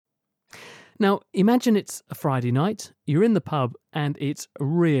Now, imagine it's a Friday night, you're in the pub, and it's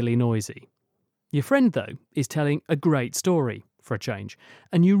really noisy. Your friend, though, is telling a great story, for a change,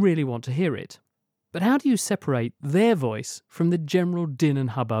 and you really want to hear it. But how do you separate their voice from the general din and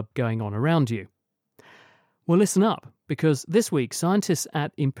hubbub going on around you? Well, listen up, because this week scientists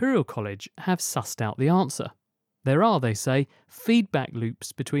at Imperial College have sussed out the answer. There are, they say, feedback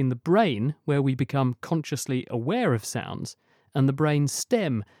loops between the brain, where we become consciously aware of sounds, and the brain's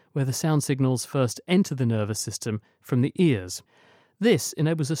stem, where the sound signals first enter the nervous system from the ears. This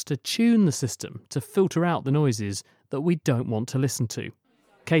enables us to tune the system to filter out the noises that we don't want to listen to.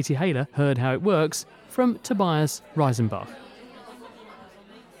 Katie Haler heard how it works from Tobias Reisenbach.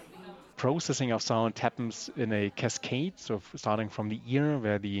 Processing of sound happens in a cascade, so starting from the ear,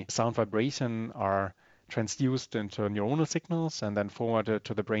 where the sound vibration are transduced into neuronal signals and then forwarded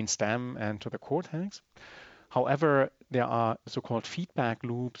to the brain stem and to the cortex. However, there are so-called feedback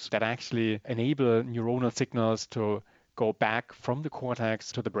loops that actually enable neuronal signals to go back from the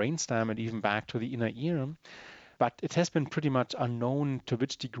cortex to the brainstem and even back to the inner ear. But it has been pretty much unknown to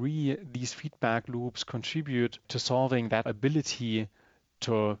which degree these feedback loops contribute to solving that ability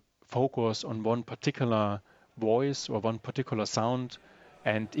to focus on one particular voice or one particular sound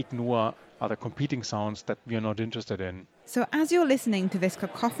and ignore other competing sounds that we are not interested in. So as you're listening to this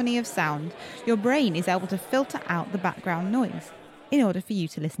cacophony of sound, your brain is able to filter out the background noise in order for you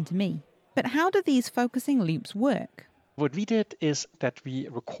to listen to me. But how do these focusing loops work? What we did is that we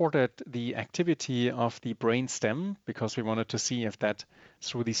recorded the activity of the brain stem because we wanted to see if that,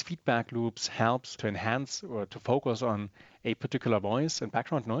 through these feedback loops, helps to enhance or to focus on a particular voice and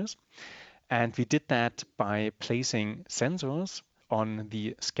background noise. And we did that by placing sensors on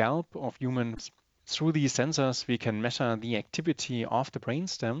the scalp of humans. Through these sensors, we can measure the activity of the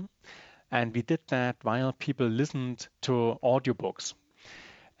brainstem, and we did that while people listened to audiobooks.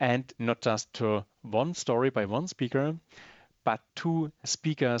 And not just to one story by one speaker, but two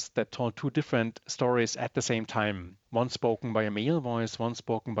speakers that told two different stories at the same time. One spoken by a male voice, one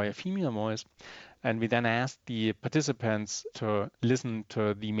spoken by a female voice. And we then asked the participants to listen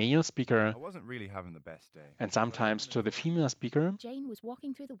to the male speaker. I wasn't really having the best day. And sometimes to the female speaker. Jane was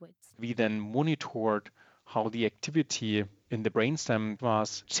walking through the woods. We then monitored how the activity in the brainstem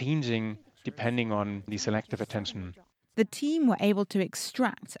was changing depending on the selective attention. The team were able to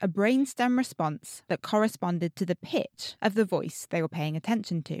extract a brainstem response that corresponded to the pitch of the voice they were paying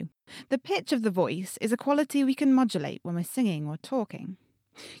attention to. The pitch of the voice is a quality we can modulate when we're singing or talking.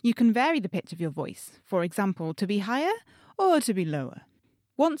 You can vary the pitch of your voice, for example, to be higher or to be lower.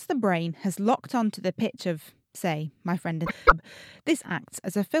 Once the brain has locked onto the pitch of, say, my friend in the pub, this acts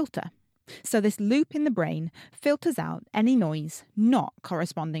as a filter. So this loop in the brain filters out any noise not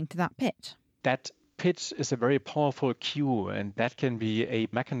corresponding to that pitch. That pitch is a very powerful cue, and that can be a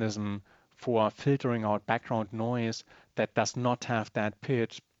mechanism for filtering out background noise that does not have that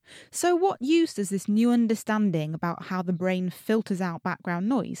pitch. So what use does this new understanding about how the brain filters out background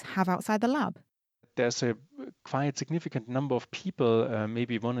noise have outside the lab? There's a quite significant number of people,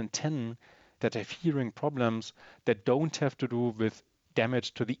 maybe 1 in 10, that have hearing problems that don't have to do with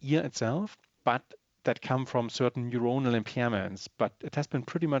damage to the ear itself, but that come from certain neuronal impairments. But it has been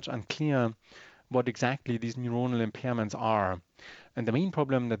pretty much unclear what exactly these neuronal impairments are. And the main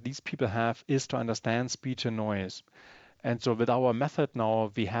problem that these people have is to understand speech and noise. And so with our method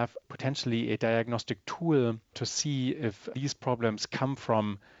now, we have potentially a diagnostic tool to see if these problems come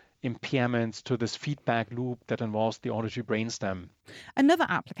from impairments to this feedback loop that involves the auditory brainstem. Another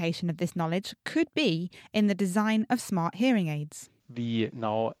application of this knowledge could be in the design of smart hearing aids. We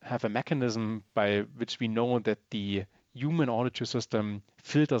now have a mechanism by which we know that the human auditory system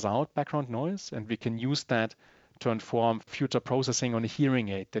filters out background noise, and we can use that to inform future processing on a hearing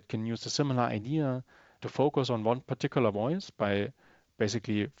aid that can use a similar idea to focus on one particular voice by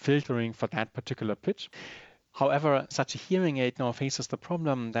basically filtering for that particular pitch. However, such a hearing aid now faces the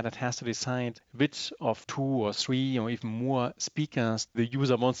problem that it has to decide which of 2 or 3 or even more speakers the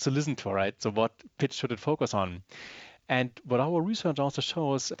user wants to listen to, right? So what pitch should it focus on? And what our research also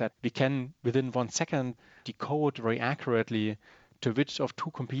shows that we can, within 1 second, decode very accurately to which of 2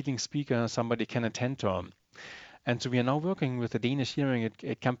 competing speakers somebody can attend to. And so we are now working with a Danish hearing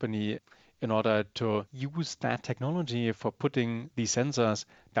aid company in order to use that technology for putting these sensors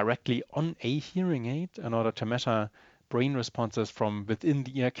directly on a hearing aid in order to measure brain responses from within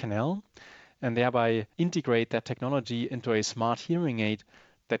the ear canal, and thereby integrate that technology into a smart hearing aid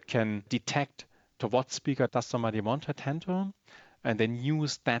that can detect to what speaker does somebody want to attend to, and then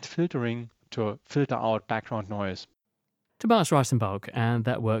use that filtering to filter out background noise. Tobias Reisenbach, and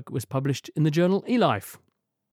that work was published in the journal eLife.